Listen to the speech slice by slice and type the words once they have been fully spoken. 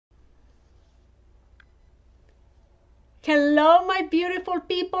Hello, my beautiful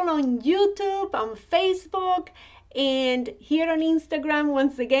people on YouTube, on Facebook, and here on Instagram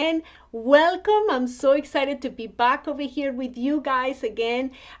once again. Welcome. I'm so excited to be back over here with you guys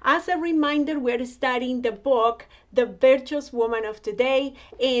again. As a reminder, we're studying the book, The Virtuous Woman of Today,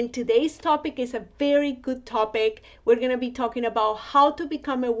 and today's topic is a very good topic. We're going to be talking about how to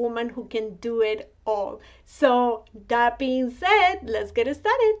become a woman who can do it all. So, that being said, let's get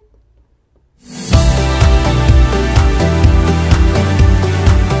started.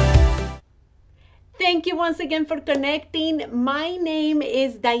 Thank you once again for connecting. My name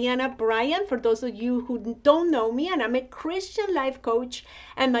is Diana Bryant, for those of you who don't know me, and I'm a Christian life coach,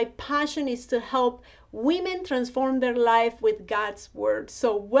 and my passion is to help women transform their life with God's word.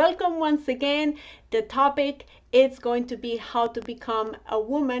 So welcome once again. The topic is going to be how to become a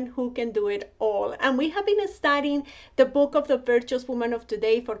woman who can do it all. And we have been studying the book of the Virtuous Woman of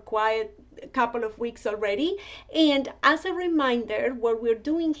Today for quite a couple of weeks already. And as a reminder, what we're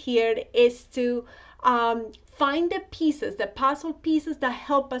doing here is to find the pieces, the puzzle pieces that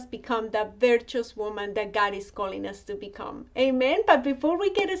help us become the virtuous woman that God is calling us to become. Amen. But before we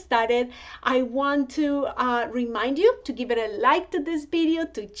get started, I want to remind you to give it a like to this video,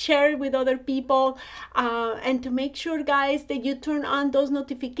 to share it with other people, and to make sure, guys, that you turn on those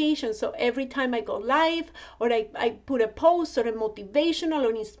notifications. So every time I go live or I put a post or a motivational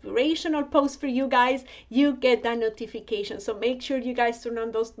or inspirational post for you guys, you get that notification. So make sure you guys turn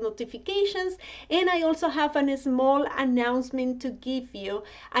on those notifications. And I also have a small announcement to give you,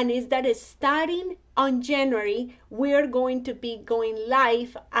 and is that starting on January, we're going to be going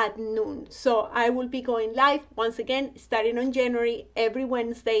live at noon. So I will be going live once again starting on January every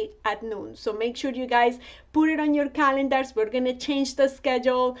Wednesday at noon. So make sure you guys put it on your calendars. We're going to change the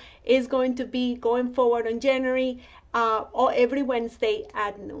schedule. It's going to be going forward on January or every Wednesday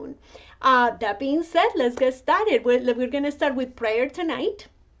at noon. That being said, let's get started. We're going to start with prayer tonight.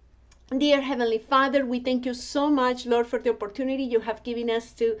 Dear Heavenly Father, we thank you so much, Lord, for the opportunity you have given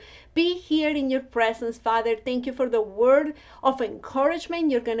us to be here in your presence, Father. Thank you for the word of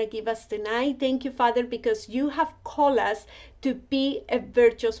encouragement you're going to give us tonight. Thank you, Father, because you have called us to be a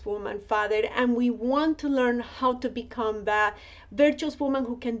virtuous woman, Father, and we want to learn how to become that virtuous woman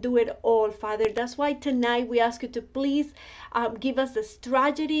who can do it all, Father. That's why tonight we ask you to please give us the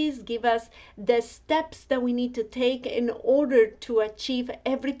strategies, give us the steps that we need to take in order to achieve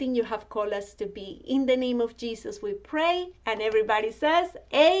everything you have called us to be. In the name of Jesus we pray, and everybody says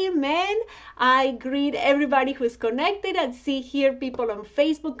amen. I greet everybody who is connected. I see here people on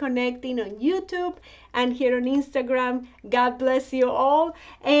Facebook connecting, on YouTube, and here on Instagram. God bless you all.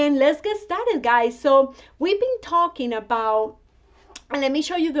 And let's get started, guys. So we've been talking about, and let me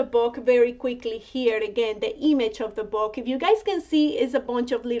show you the book very quickly here. Again, the image of the book, if you guys can see, is a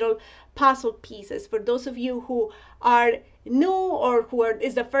bunch of little puzzle pieces. For those of you who are new or who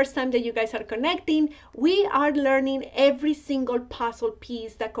is the first time that you guys are connecting, we are learning every single puzzle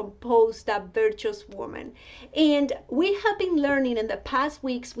piece that compose that virtuous woman. And we have been learning in the past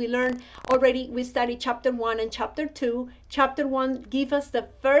weeks. We learned already, we studied chapter 1 and chapter 2. Chapter 1 gives us the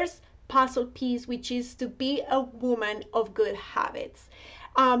first puzzle piece, which is to be a woman of good habits.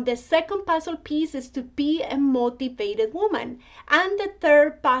 The second puzzle piece is to be a motivated woman. And the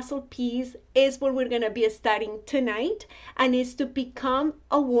third puzzle piece is what we're going to be studying tonight, and is to become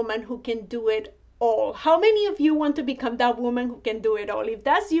a woman who can do it all. How many of you want to become that woman who can do it all? If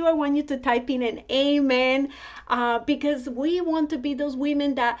that's you, I want you to type in an amen, because we want to be those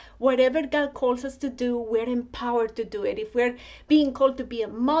women that whatever God calls us to do, we're empowered to do it. If we're being called to be a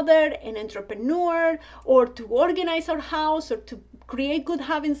mother, an entrepreneur, or to organize our house, or to create good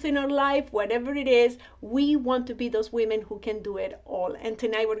habits in our life, whatever it is, we want to be those women who can do it all. And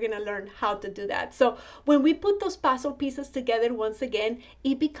tonight we're going to learn how to do that. So when we put those puzzle pieces together, once again,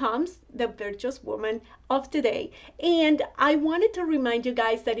 it becomes the virtuous woman of today. And I wanted to remind you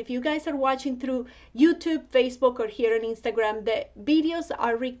guys that if you guys are watching through YouTube, Facebook, or here on Instagram, the videos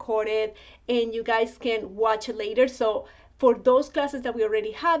are recorded and you guys can watch it later. So for those classes that we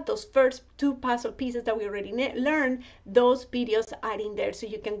already have, those first two puzzle pieces that we already learned, those videos are in there, so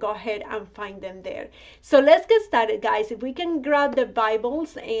you can go ahead and find them there. So let's get started, guys. If we can grab the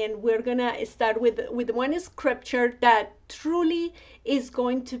Bibles, and we're gonna start with one scripture that truly is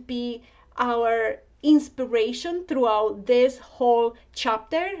going to be our inspiration throughout this whole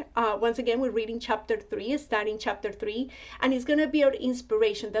chapter. Once again, we're reading chapter 3, starting chapter 3, and it's going to be our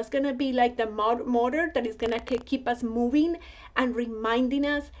inspiration. That's going to be like the motor that is going to keep us moving and reminding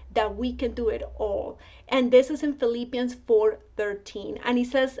us that we can do it all. And this is in Philippians 4:13, and it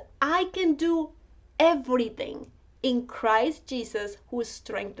says, I can do everything in Christ Jesus who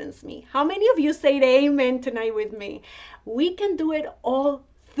strengthens me. How many of you say amen tonight with me? We can do it all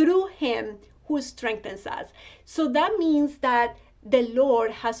through him who strengthens us. So that means that the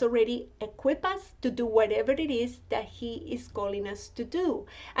Lord has already equipped us to do whatever it is that he is calling us to do.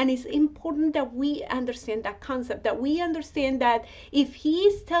 And it's important that we understand that concept, that we understand that if he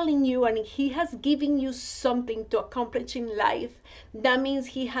is telling you and he has given you something to accomplish in life, that means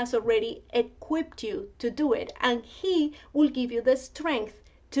he has already equipped you to do it. And he will give you the strength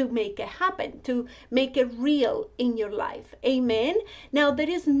to make it happen, to make it real in your life. Amen. Now, there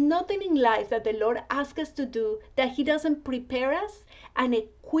is nothing in life that the Lord asks us to do that he doesn't prepare us and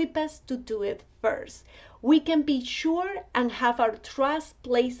equip us to do it first. We can be sure and have our trust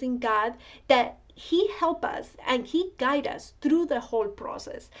placed in God that he help us and he guide us through the whole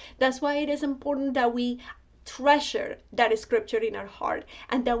process. That's why it is important that we treasure that scripture in our heart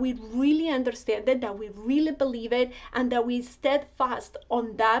and that we really understand it, that we really believe it, and that we steadfast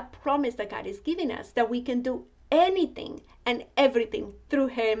on that promise that God is giving us, that we can do anything and everything through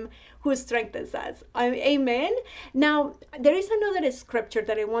him who strengthens us. Amen. Now, there is another scripture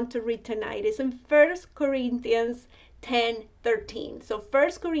that I want to read tonight. It's in 1 Corinthians 10:13. So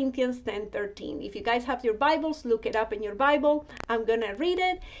 1 Corinthians 10:13. If you guys have your Bibles, look it up in your Bible. I'm going to read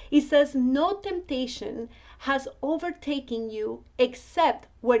it. It says, "No temptation has overtaken you except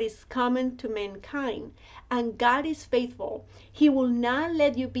what is common to mankind, and God is faithful. He will not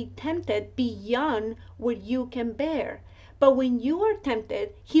let you be tempted beyond what you can bear. But when you are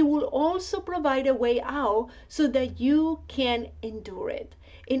tempted, he will also provide a way out so that you can endure it."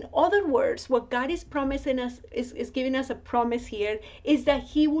 In other words, what God is promising us, is giving us a promise here, is that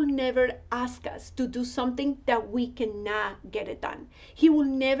he will never ask us to do something that we cannot get it done. He will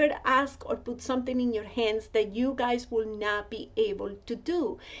never ask or put something in your hands that you guys will not be able to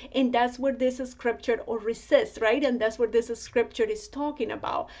do. And that's where this scripture, or resist, right? And that's what this scripture is talking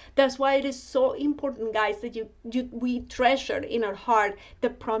about. That's why it is so important, guys, that we treasure in our heart the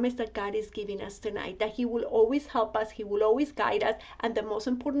promise that God is giving us tonight, that he will always help us, he will always guide us, and the most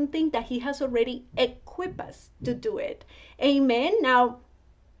important thing, that he has already equipped us to do it. Amen. Now,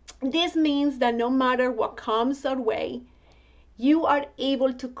 this means that no matter what comes our way, you are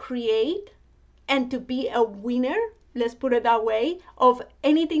able to create and to be a winner, let's put it that way, of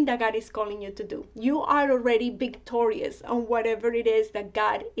anything that God is calling you to do. You are already victorious on whatever it is that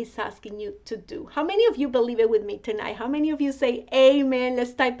God is asking you to do. How many of you believe it with me tonight? How many of you say amen?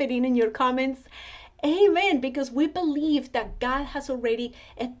 Let's type it in your comments. Amen, because we believe that God has already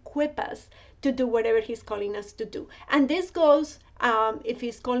equipped us to do whatever he's calling us to do. And this goes, if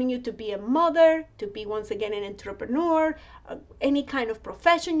he's calling you to be a mother, to be once again an entrepreneur, any kind of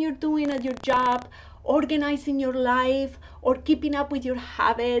profession you're doing at your job, organizing your life, or keeping up with your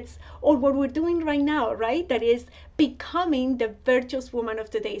habits, or what we're doing right now, right? That is becoming the virtuous woman of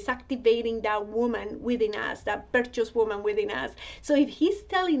today. It's activating that woman within us, that virtuous woman within us. So if he's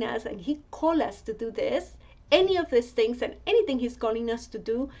telling us and he called us to do this, any of these things and anything he's calling us to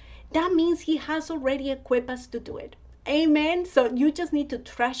do, that means he has already equipped us to do it. Amen. So you just need to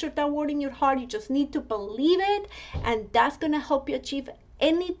treasure that word in your heart. You just need to believe it, and that's going to help you achieve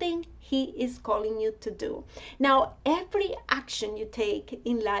anything he is calling you to do. Now, every action you take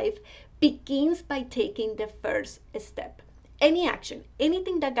in life begins by taking the first step. Any action,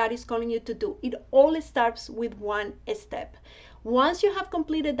 anything that God is calling you to do, it all starts with one step. Once you have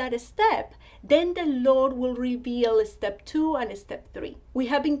completed that step, then the Lord will reveal step 2 and step 3. We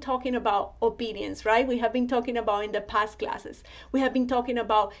have been talking about obedience, right? We have been talking about in the past classes. We have been talking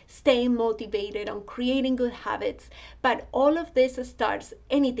about staying motivated, on creating good habits. But all of this starts,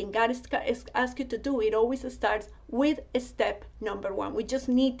 anything God is asks you to do, it always starts with step number 1. We just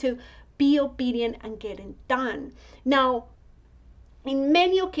need to be obedient and get it done. Now, in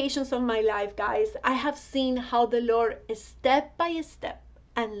many occasions of my life, guys, I have seen how the Lord, step by step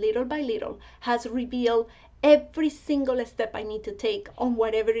and little by little, has revealed every single step I need to take on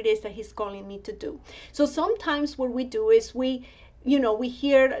whatever it is that he's calling me to do. So sometimes what we do is we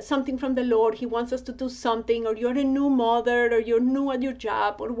hear something from the Lord. He wants us to do something, or you're a new mother, or you're new at your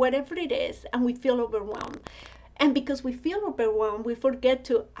job, or whatever it is, and we feel overwhelmed. And because we feel overwhelmed, we forget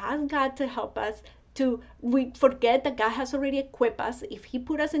to ask God to help us. We forget that God has already equipped us. If he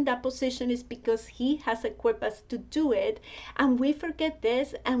put us in that position, it's because he has equipped us to do it. And we forget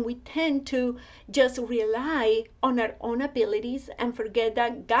this, and we tend to just rely on our own abilities and forget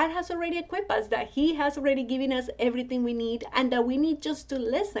that God has already equipped us, that he has already given us everything we need, and that we need just to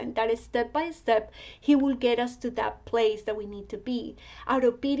listen, that is step by step he will get us to that place that we need to be. Our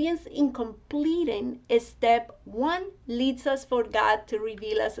obedience in completing step 1 leads us for God to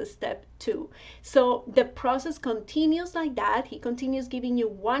reveal us step 2. So the process continues like that. He continues giving you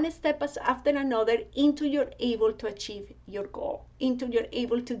one step after another until you're able to achieve your goal, until you're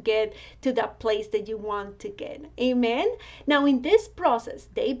able to get to that place that you want to get. Amen. Now, in this process,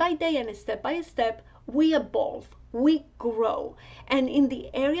 day by day and step by step, we evolve, we grow. And in the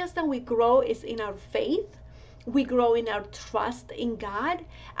areas that we grow is in our faith, we grow in our trust in God,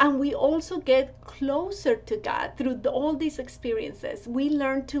 and we also get closer to God through all these experiences. We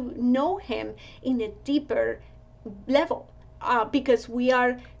learn to know Him in a deeper level because we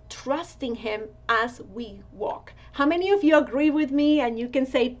are trusting Him as we walk. How many of you agree with me? And you can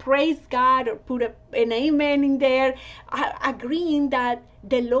say praise God or put an amen in there, agreeing that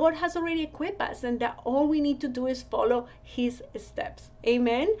the Lord has already equipped us and that all we need to do is follow His steps.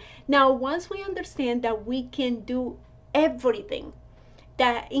 Amen. Now, once we understand that we can do everything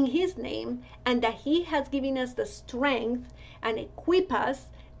that in His name and that He has given us the strength and equip us,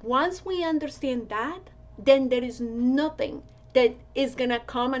 once we understand that, then there is nothing that is going to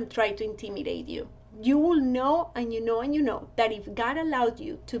come and try to intimidate you. You will know and you know and you know that if God allowed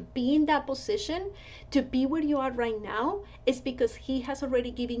you to be in that position, to be where you are right now, it's because He has already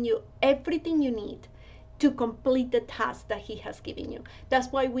given you everything you need to complete the task that He has given you.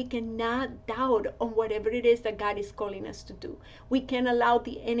 That's why we cannot doubt on whatever it is that God is calling us to do. We can't allow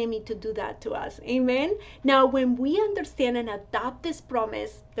the enemy to do that to us. Amen. Now, when we understand and adopt this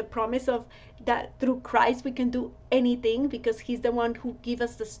promise, the promise of that through Christ we can do anything because He's the one who gives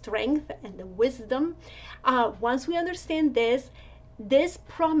us the strength and the wisdom. Once we understand this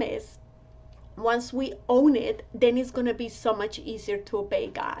promise, once we own it, then it's going to be so much easier to obey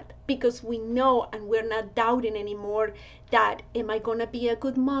God because we know and we're not doubting anymore that, am I going to be a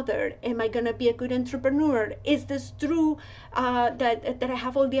good mother? Am I going to be a good entrepreneur? Is this true that I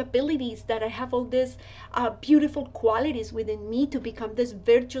have all the abilities, that I have all these beautiful qualities within me to become this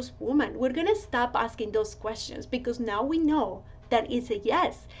virtuous woman? We're going to stop asking those questions because now we know that is a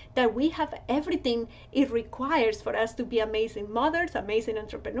yes, that we have everything it requires for us to be amazing mothers, amazing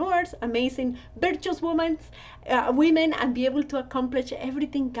entrepreneurs, amazing virtuous women, and be able to accomplish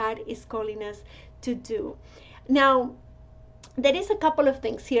everything God is calling us to do. Now, there is a couple of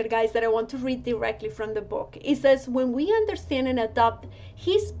things here, guys, that I want to read directly from the book. It says, when we understand and adopt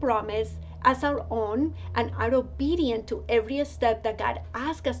His promise as our own and are obedient to every step that God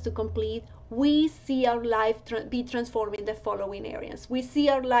asks us to complete, we see our life be transformed in the following areas. We see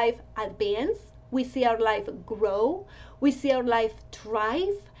our life advance. We see our life grow. We see our life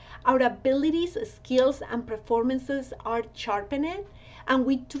thrive. Our abilities, skills, and performances are sharpened. And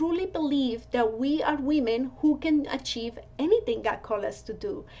we truly believe that we are women who can achieve anything God calls us to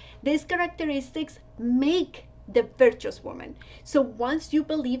do. These characteristics make the virtuous woman. So once you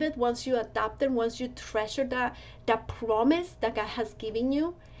believe it, once you adopt it, once you treasure the promise that God has given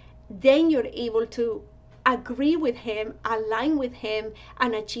you, then you're able to agree with Him, align with Him,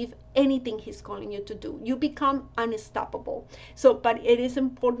 and achieve anything He's calling you to do. You become unstoppable. So, but it is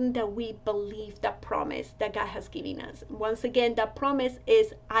important that we believe the promise that God has given us. Once again, that promise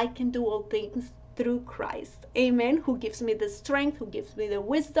is, I can do all things through Christ. Amen. Who gives me the strength, who gives me the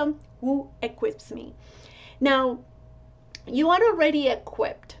wisdom, who equips me. Now, you are already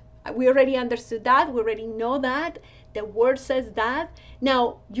equipped. We already understood that. We already know that. The word says that.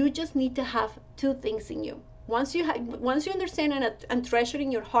 Now, you just need to have two things in you. Once you understand and treasure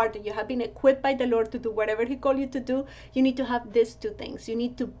in your heart that you have been equipped by the Lord to do whatever He called you to do, you need to have these two things. You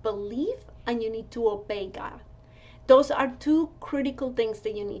need to believe and you need to obey God. Those are two critical things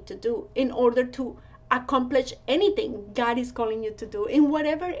that you need to do in order to accomplish anything God is calling you to do in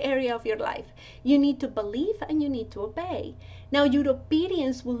whatever area of your life. You need to believe and you need to obey. Now, your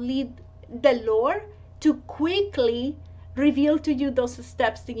obedience will lead the Lord to quickly reveal to you those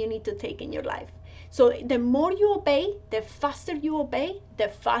steps that you need to take in your life. So the more you obey, the faster you obey, the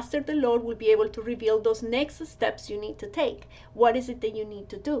faster the Lord will be able to reveal those next steps you need to take. What is it that you need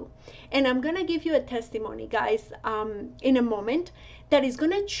to do? And I'm going to give you a testimony, guys, in a moment that is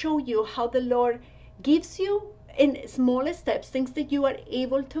going to show you how the Lord gives you in small steps things that you are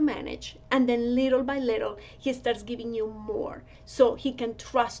able to manage, and then little by little He starts giving you more so He can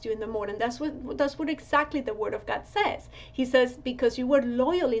trust you in the more. And that's what exactly the Word of God says. He says, because you were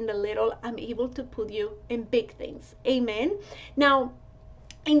loyal in the little, I'm able to put you in big things. Amen. Now,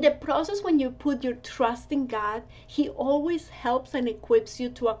 in the process, when you put your trust in God, He always helps and equips you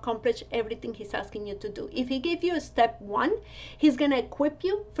to accomplish everything He's asking you to do. If He gave you a step 1, He's going to equip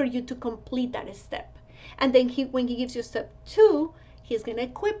you for you to complete that step. And then when He gives you step 2, He's going to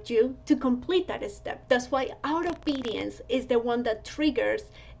equip you to complete that step. That's why our obedience is the one that triggers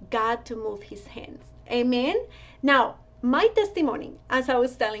God to move His hands. Amen. Now, my testimony, as I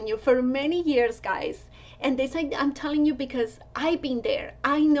was telling you, for many years, guys, And this I'm telling you because I've been there.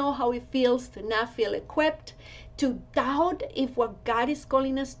 I know how it feels to not feel equipped, to doubt if what God is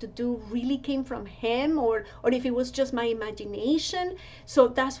calling us to do really came from Him, or if it was just my imagination. So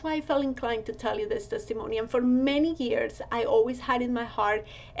that's why I felt inclined to tell you this testimony. And for many years, I always had in my heart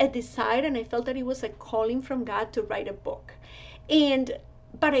a desire, and I felt that it was a calling from God to write a book.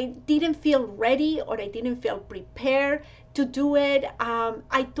 But I didn't feel ready, or I didn't feel prepared to do it.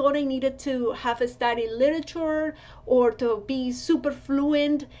 I thought I needed to have studied literature, or to be super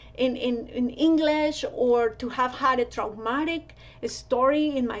fluent in English, or to have had a traumatic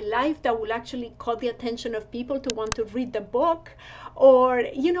story in my life that will actually call the attention of people to want to read the book. Or,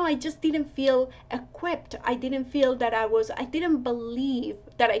 I just didn't feel equipped. I didn't feel that I didn't believe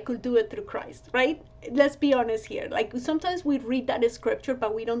that I could do it through Christ, right? Let's be honest here. Like, sometimes we read that scripture,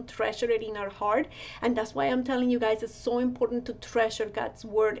 but we don't treasure it in our heart. And that's why I'm telling you guys, it's so important to treasure God's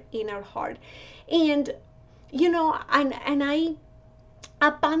word in our heart. And, and I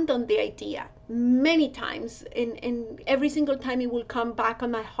abandoned the idea many times, and every single time it will come back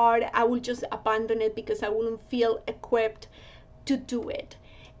on my heart, I will just abandon it because I wouldn't feel equipped to do it.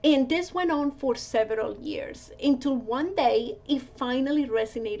 And this went on for several years, until one day it finally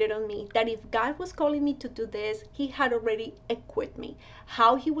resonated on me that if God was calling me to do this, He had already equipped me.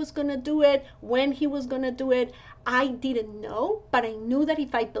 How He was going to do it, when He was going to do it, I didn't know, but I knew that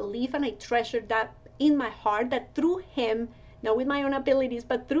if I believe and I treasured that in my heart, that through Him, not with my own abilities,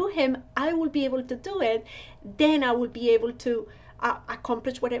 but through Him, I will be able to do it, then I will be able to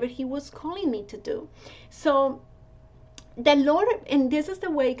accomplish whatever He was calling me to do. So the Lord, and this is the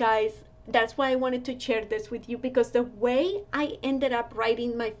way, guys, that's why I wanted to share this with you, because the way I ended up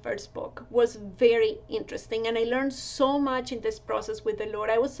writing my first book was very interesting, and I learned so much in this process with the Lord.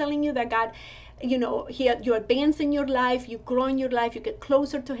 I was telling you that God, you advance in your life, you grow in your life, you get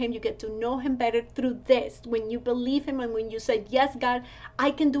closer to Him, you get to know Him better through this. When you believe Him, and when you say, yes, God,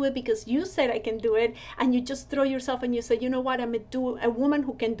 I can do it because you said I can do it, and you just throw yourself and you say, you know what, I'm a woman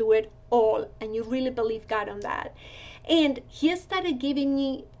who can do it all, and you really believe God on that. And He started giving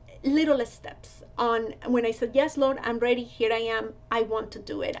me little steps on when I said, yes, Lord, I'm ready. Here I am. I want to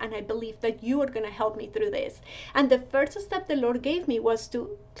do it. And I believe that you are going to help me through this. And the first step the Lord gave me was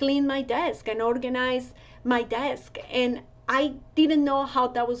to clean my desk and organize my desk. And I didn't know how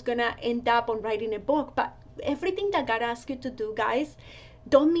that was going to end up on writing a book. But everything that God asks you to do, guys,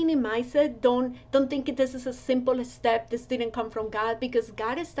 don't minimize it. Don't think this is a simple step. This didn't come from God, because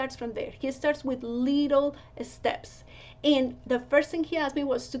God starts from there. He starts with little steps. And the first thing He asked me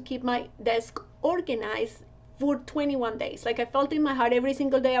was to keep my desk organized for 21 days. Like, I felt in my heart every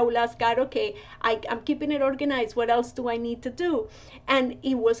single day I will ask God, okay, I'm keeping it organized. What else do I need to do? And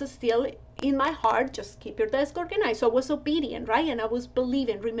it was still in my heart, just keep your desk organized. So I was obedient, right? And I was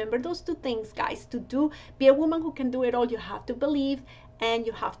believing. Remember those two things, guys. Be a woman who can do it all, you have to believe and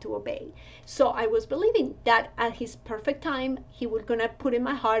you have to obey. So I was believing that at His perfect time, He was gonna put in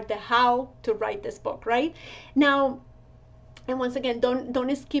my heart the how to write this book, right? Now, and once again,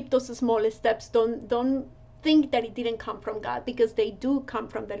 don't skip those small steps. Don't think that it didn't come from God, because they do come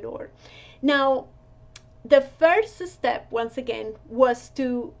from the Lord. Now, the first step, once again, was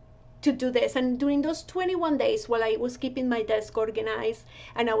to do this. And during those 21 days, while I was keeping my desk organized,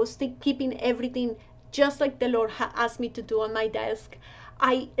 and I was keeping everything just like the Lord asked me to do on my desk,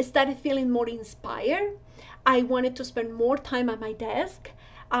 I started feeling more inspired. I wanted to spend more time at my desk.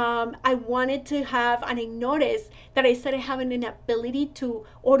 I wanted to have, and I noticed that I started having an ability to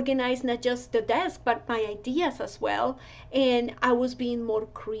organize not just the desk, but my ideas as well. And I was being more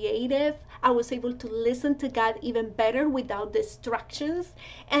creative. I was able to listen to God even better without distractions.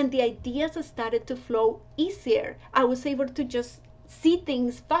 And the ideas started to flow easier. I was able to just see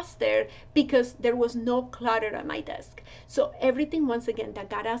things faster because there was no clutter at my desk. So everything, once again, that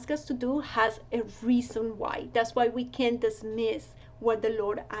God asks us to do has a reason why. That's why we can't dismiss what the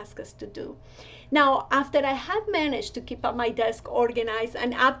Lord asks us to do. Now, after I have managed to keep up my desk organized,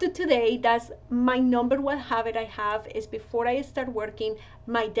 and up to today, that's my number one habit I have, is before I start working,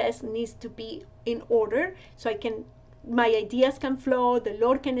 my desk needs to be in order so my ideas can flow, the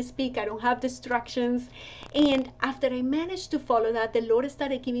Lord can speak, I don't have distractions. And after I managed to follow that, the Lord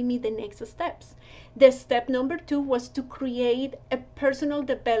started giving me the next steps. The step number 2 was to create a personal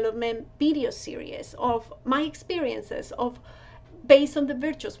development video series of my experiences, based on the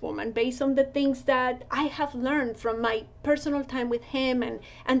Virtuous Woman, based on the things that I have learned from my personal time with Him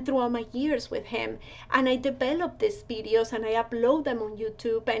and throughout my years with Him. And I developed these videos and I upload them on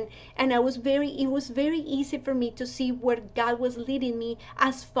YouTube, and it was very easy for me to see where God was leading me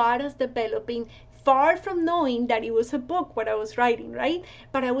as far as developing, far from knowing that it was a book what I was writing, right?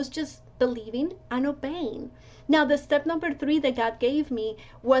 But I was just believing and obeying. Now, the step number 3 that God gave me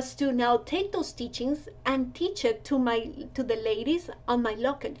was to now take those teachings and teach it to the ladies on my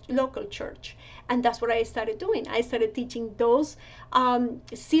local church, and that's what I started doing. I started teaching those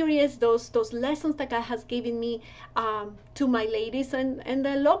series, those lessons that God has given me to my ladies and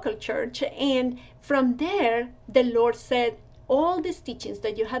the local church. And from there, the Lord said, all these teachings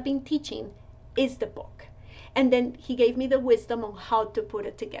that you have been teaching is the book. And then he gave me the wisdom on how to put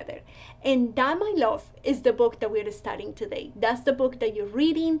it together. And that, my love, is the book that we're studying today. That's the book that you're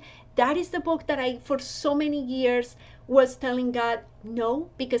reading. That is the book that I, for so many years, was telling God no,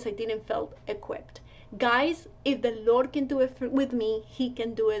 because I didn't feel equipped. Guys, if the Lord can do it with me, he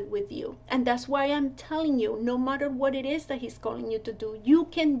can do it with you. And that's why I'm telling you, no matter what it is that he's calling you to do, you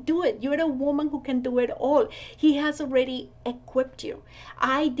can do it. You're a woman who can do it all. He has already equipped you.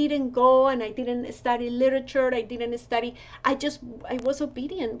 I didn't go and I didn't study literature. I didn't study. I was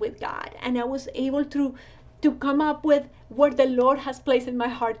obedient with God, and I was able to come up with what the Lord has placed in my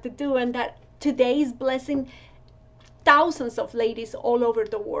heart to do, and that today is blessing thousands of ladies all over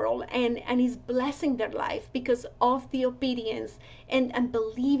the world, and is blessing their life because of the obedience and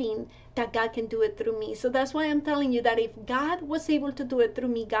believing that God can do it through me. So that's why I'm telling you that if God was able to do it through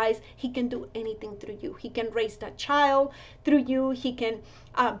me, guys, he can do anything through you. He can raise that child through you. He can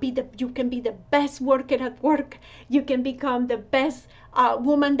you can be the best worker at work. You can become the best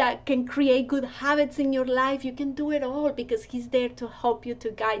woman that can create good habits in your life. You can do it all because he's there to help you,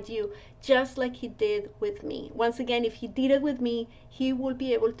 to guide you, just like he did with me. Once again, if he did it with me, he will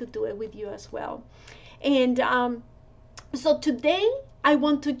be able to do it with you as well. And so today I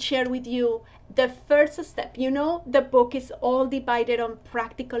want to share with you the first step. You know, the book is all divided on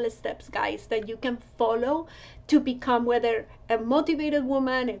practical steps, guys, that you can follow to become whether a motivated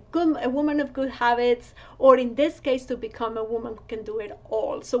woman, a woman of good habits, or in this case, to become a woman who can do it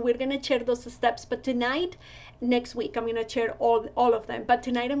all. So we're going to share those steps. But tonight, next week, I'm going to share all of them. But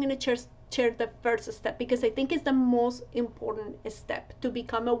tonight, I'm going to share the first step, because I think it's the most important step to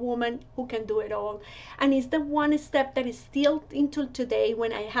become a woman who can do it all. And it's the one step that is still until today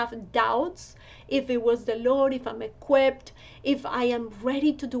when I have doubts if it was the Lord, if I'm equipped, if I am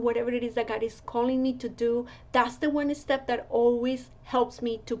ready to do whatever it is that God is calling me to do. That's the one step that always helps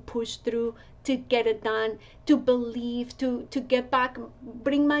me to push through, to get it done, to believe, to get back,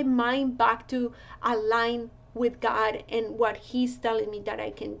 bring my mind back to align with God and what he's telling me that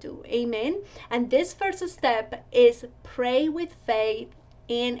I can do. Amen. And this first step is pray with faith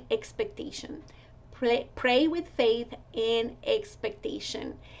and expectation. Pray with faith and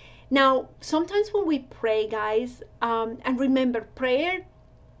expectation. Now, sometimes when we pray, guys, and remember, prayer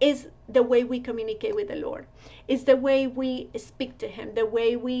is the way we communicate with the Lord. It's the way we speak to him, the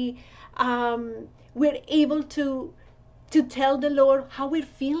way we're able to tell the Lord how we're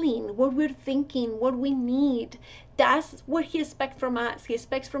feeling, what we're thinking, what we need. That's what he expects from us. He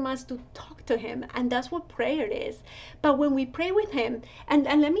expects from us to talk to him, and that's what prayer is. But when we pray with him, and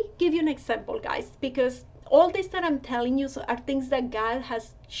let me give you an example, guys, because all this that I'm telling you are things that God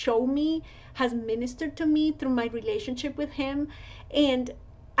has shown me, has ministered to me through my relationship with him. And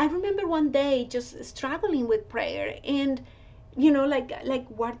I remember one day just struggling with prayer, and like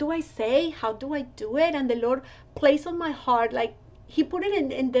what do I say? How do I do it? And the Lord placed on my heart, like he put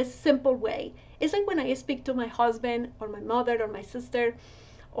it in this simple way. It's like when I speak to my husband or my mother or my sister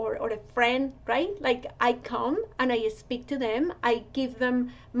or a friend, right? Like I come and I speak to them, I give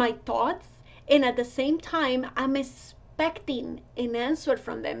them my thoughts, and at the same time, I'm expecting an answer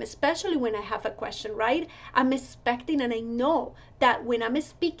from them, especially when I have a question, right? I'm expecting, and I know that when I'm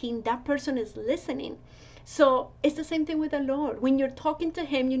speaking, that person is listening. So it's the same thing with the Lord. When you're talking to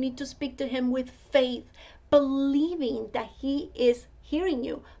him, you need to speak to him with faith, believing that he is hearing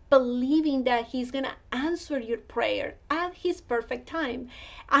you, believing that he's going to answer your prayer at his perfect time,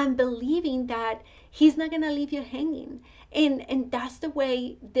 and believing that he's not going to leave you hanging. And that's the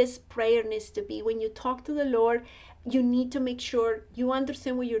way this prayer needs to be. When you talk to the Lord, you need to make sure you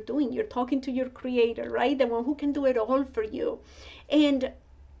understand what you're doing. You're talking to your creator, right? The one who can do it all for you. And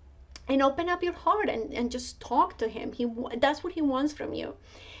open up your heart and just talk to him. That's what he wants from you.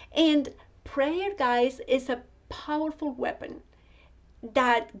 And prayer, guys, is a powerful weapon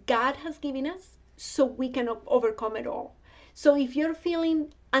that God has given us so we can overcome it all. So if you're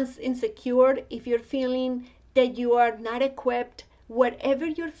feeling insecure, if you're feeling that you are not equipped, whatever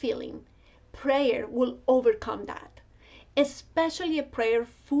you're feeling, prayer will overcome that. Especially a prayer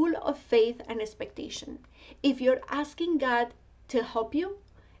full of faith and expectation. If you're asking God to help you,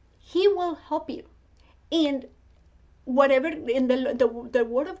 he will help you. And whatever in the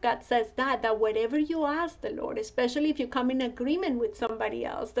word of God says that whatever you ask the Lord, especially if you come in agreement with somebody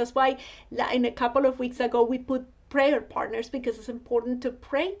else. That's why in a couple of weeks ago we put prayer partners, because it's important to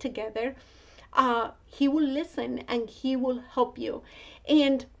pray together. He will listen and he will help you.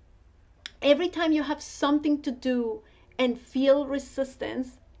 And every time you have something to do and feel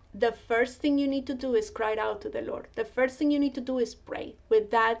resistance, the first thing you need to do is cry out to the Lord. The first thing you need to do is pray with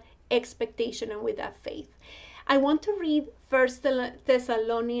that expectation and with that faith. I want to read First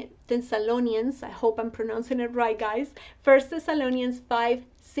Thessalonians, I hope I'm pronouncing it right, guys. First Thessalonians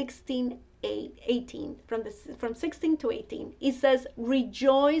 5:16, 18, from 16 to 18. It says,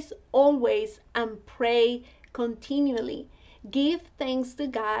 rejoice always and pray continually. Give thanks to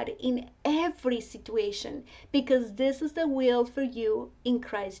God in every situation, because this is the will for you in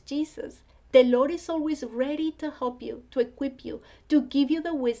Christ Jesus. The Lord is always ready to help you, to equip you, to give you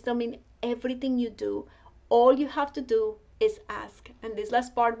the wisdom in everything you do. All you have to do is ask. And this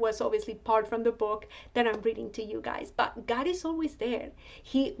last part was obviously part from the book that I'm reading to you guys. But God is always there.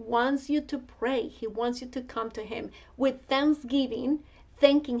 He wants you to pray. He wants you to come to him with thanksgiving,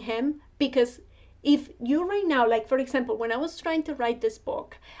 thanking him, because if you right now, like for example, when I was trying to write this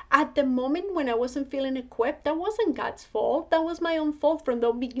book, at the moment when I wasn't feeling equipped, that wasn't God's fault. That was my own fault from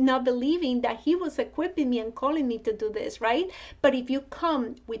not believing that he was equipping me and calling me to do this, right? But if you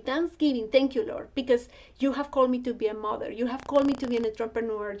come with thanksgiving, thank you, Lord, because you have called me to be a mother. You have called me to be an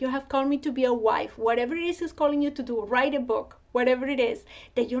entrepreneur. You have called me to be a wife. Whatever it is he's calling you to do, write a book, whatever it is,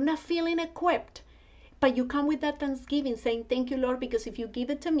 that you're not feeling equipped. But you come with that thanksgiving saying, thank you, Lord, because if you give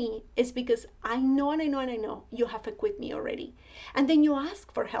it to me, it's because I know and I know and I know you have equipped me already. And then you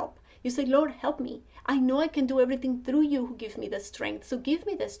ask for help. You say, Lord, help me. I know I can do everything through you who gives me the strength. So give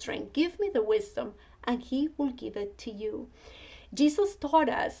me the strength, give me the wisdom, and he will give it to you. Jesus taught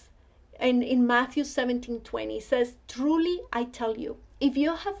us in Matthew 17:20, says, truly I tell you, if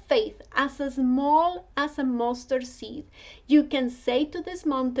you have faith as small as a mustard seed, you can say to this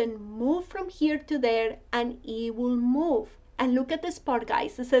mountain, move from here to there, and it will move. And look at this part,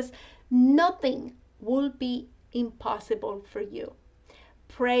 guys. It says, nothing will be impossible for you.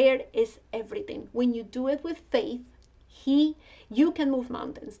 Prayer is everything. When you do it with faith, you can move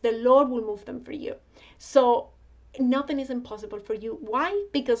mountains. The Lord will move them for you. So nothing is impossible for you. Why?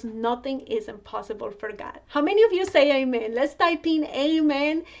 Because nothing is impossible for God. How many of you say amen? Let's type in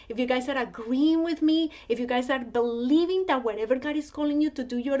amen. If you guys are agreeing with me, if you guys are believing that whatever God is calling you to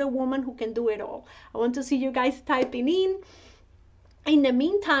do, you're a woman who can do it all. I want to see you guys typing in. In the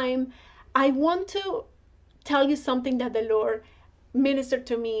meantime, I want to tell you something that the Lord ministered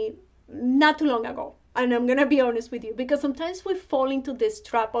to me not too long ago. And I'm going to be honest with you, because sometimes we fall into this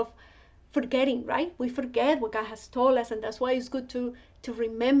trap of forgetting, right? We forget what God has told us, and that's why it's good to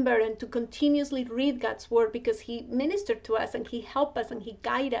remember and to continuously read God's word, because he ministered to us and he helped us and he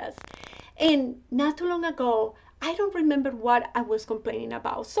guided us. And not too long ago, I don't remember what I was complaining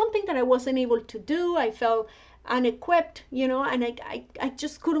about. Something that I wasn't able to do. I felt unequipped, and I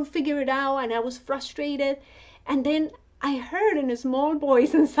just couldn't figure it out, and I was frustrated. And then I heard in a small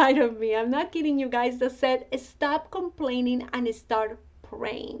voice inside of me, I'm not kidding you guys, that said, stop complaining and start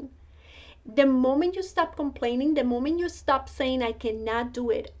praying. The moment you stop complaining, the moment you stop saying, I cannot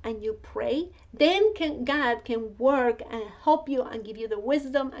do it, and you pray, then God can work and help you and give you the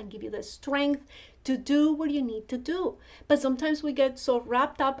wisdom and give you the strength to do what you need to do. But sometimes we get so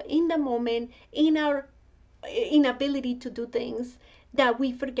wrapped up in the moment, in our inability to do things, that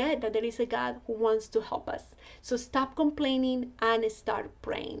we forget that there is a God who wants to help us. So stop complaining and start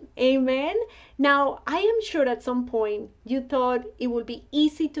praying. Amen. Now, I am sure at some point you thought it would be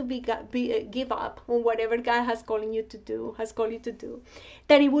easy to give up on whatever God has called you to do,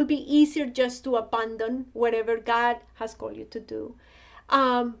 that it would be easier just to abandon whatever God has called you to do.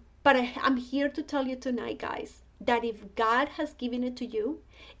 But I'm here to tell you tonight, guys, that if God has given it to you,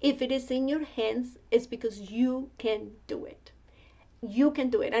 if it is in your hands, it's because you can do it. You can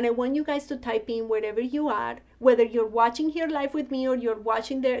do it. And I want you guys to type in wherever you are, whether you're watching here live with me or you're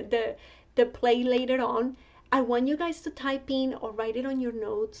watching the play later on. I want you guys to type in or write it on your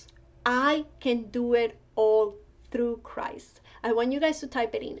notes, I can do it all through Christ. I want you guys to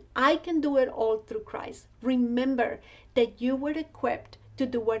type it in. I can do it all through Christ. Remember that you were equipped to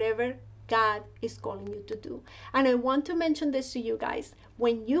do whatever God is calling you to do. And I want to mention this to you guys.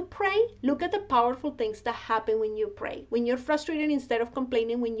 When you pray, look at the powerful things that happen when you pray. When you're frustrated, instead of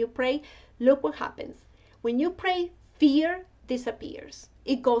complaining, when you pray, look what happens. When you pray, fear disappears.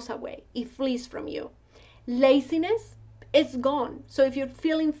 It goes away. It flees from you. Laziness, it's gone. So if you're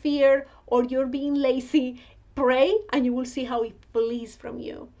feeling fear or you're being lazy, pray and you will see how it flees from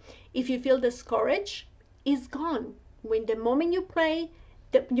you. If you feel discouraged, it's gone. When the moment you pray,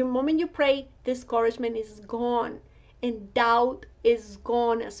 the moment you pray, discouragement is gone and doubt is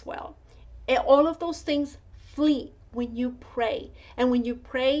gone as well. And all of those things flee when you pray. And when you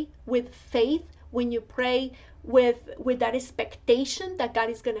pray with faith, when you pray with that expectation that God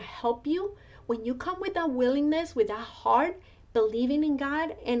is going to help you, when you come with that willingness, with that heart, believing in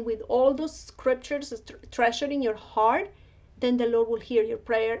God, and with all those scriptures treasured in your heart, then the Lord will hear your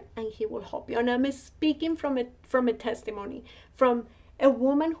prayer and He will help you. And I'm speaking from a testimony, from a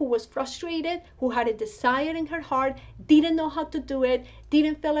woman who was frustrated, who had a desire in her heart, didn't know how to do it,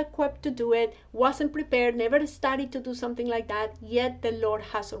 didn't feel equipped to do it, wasn't prepared, never studied to do something like that, yet the Lord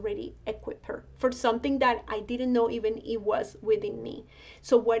has already equipped her for something that I didn't know even it was within me.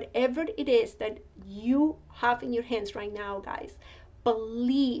 So whatever it is that you have in your hands right now, guys,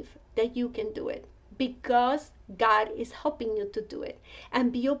 believe that you can do it, because God is helping you to do it.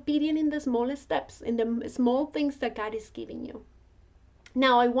 And be obedient in the smallest steps, in the small things that God is giving you.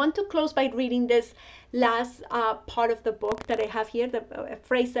 Now, I want to close by reading this last part of the book that I have here, a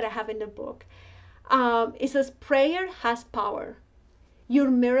phrase that I have in the book. It says, prayer has power. Your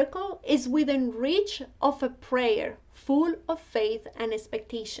miracle is within reach of a prayer full of faith and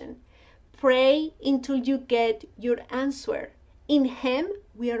expectation. Pray until you get your answer. In Him,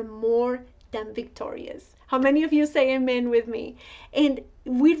 we are more than victorious. How many of you say amen with me? And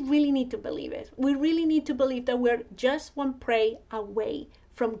we really need to believe it. We really need to believe that we're just one prayer away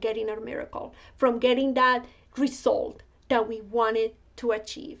from getting our miracle, from getting that result that we wanted to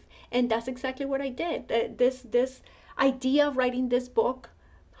achieve. And that's exactly what I did. This idea of writing this book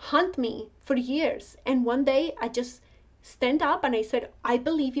haunted me for years. And one day I just stand up and I said, I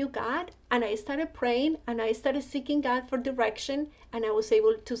believe you, God. And I started praying and I started seeking God for direction, and I was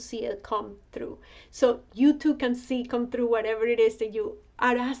able to see it come through. So you too can see come through whatever it is that you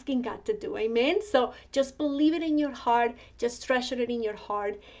are asking God to do. Amen. So just believe it in your heart, just treasure it in your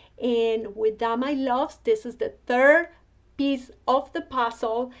heart. And with that, my loves, this is the third piece of the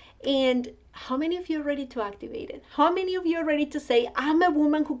puzzle. And how many of you are ready to activate it? How many of you are ready to say, I'm a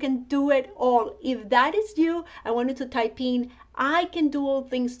woman who can do it all? If that is you, I want you to type in, I can do all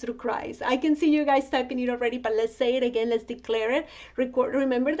things through Christ. I can see you guys typing it already, but let's say it again. Let's declare it.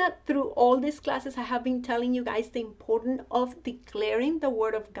 Remember that through all these classes, I have been telling you guys the importance of declaring the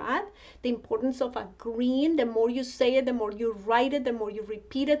word of God, the importance of agreeing. The more you say it, the more you write it, the more you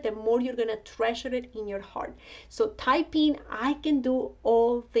repeat it, the more you're going to treasure it in your heart. So type in, I can do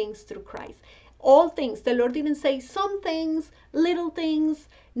all things through Christ. All things. The Lord didn't say some things, little things.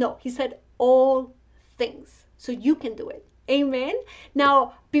 No, He said all things. So you can do it. Amen.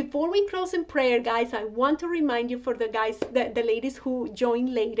 Now, before we close in prayer, guys, I want to remind you, for the guys, the ladies who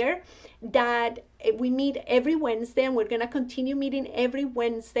join later, that we meet every Wednesday, and we're going to continue meeting every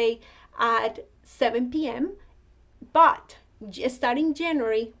Wednesday at 7 p.m. But starting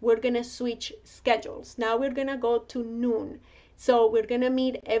January, we're going to switch schedules. Now we're going to go to noon. So we're going to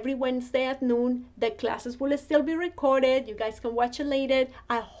meet every Wednesday at noon. The classes will still be recorded. You guys can watch it later.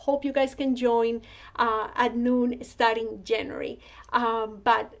 I hope you guys can join at noon starting January.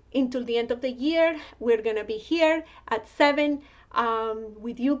 But until the end of the year, we're going to be here at 7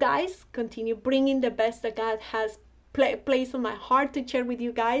 with you guys. Continue bringing the best that God has placed on my heart to share with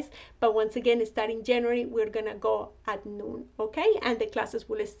you guys. But once again, starting January, we're going to go at noon, okay? And the classes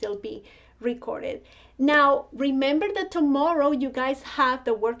will still be recorded. Now, remember that tomorrow you guys have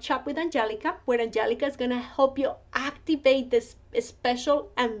the workshop with Angelica, where Angelica is going to help you activate this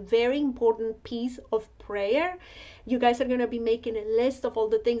special and very important piece of prayer. You guys are going to be making a list of all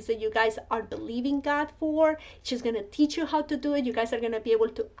the things that you guys are believing God for. She's going to teach you how to do it. You guys are going to be able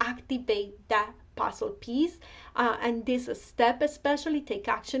to activate that puzzle piece, and this step especially, take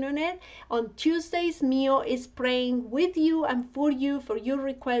action on it. On Tuesdays, Mio is praying with you and for your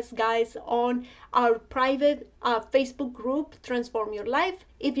requests, guys, on our private Facebook group, Transform Your Life.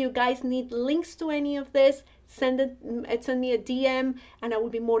 If you guys need links to any of this, send me a DM, and I will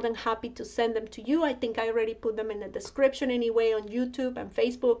be more than happy to send them to you. I think I already put them in the description anyway on YouTube and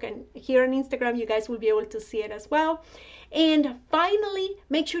Facebook, and here on Instagram you guys will be able to see it as well. And finally,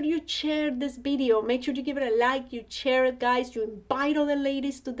 make sure you share this video. Make sure you give it a like, you share it, guys. You invite other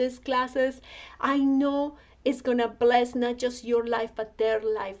ladies to these classes. I know it's gonna bless not just your life, but their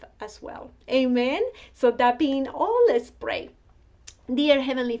life as well. Amen. So that being all, let's pray. Dear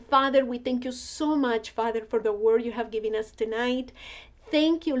Heavenly Father, we thank you so much, Father, for the word you have given us tonight.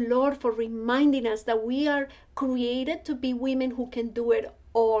 Thank you, Lord, for reminding us that we are created to be women who can do it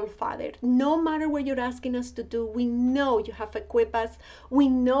all, Father. No matter what you're asking us to do, we know you have equipped us. We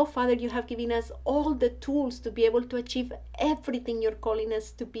know, Father, you have given us all the tools to be able to achieve everything you're calling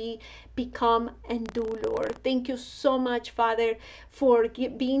us to become, and do, Lord. Thank you so much, Father, for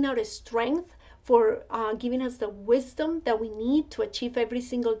being our strength, for giving us the wisdom that we need to achieve every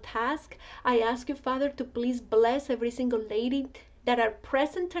single task. I ask you, Father, to please bless every single lady that are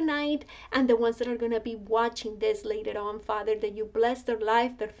present tonight and the ones that are going to be watching this later on, Father, that you bless their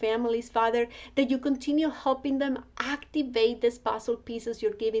life, their families, Father, that you continue helping them activate these puzzle pieces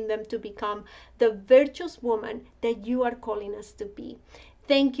you're giving them to become the virtuous woman that you are calling us to be.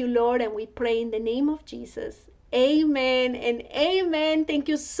 Thank you, Lord, and we pray in the name of Jesus. Amen and amen. Thank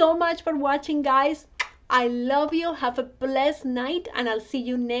you so much for watching, guys. I love you. Have a blessed night, and I'll see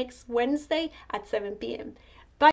you next Wednesday at 7 p.m.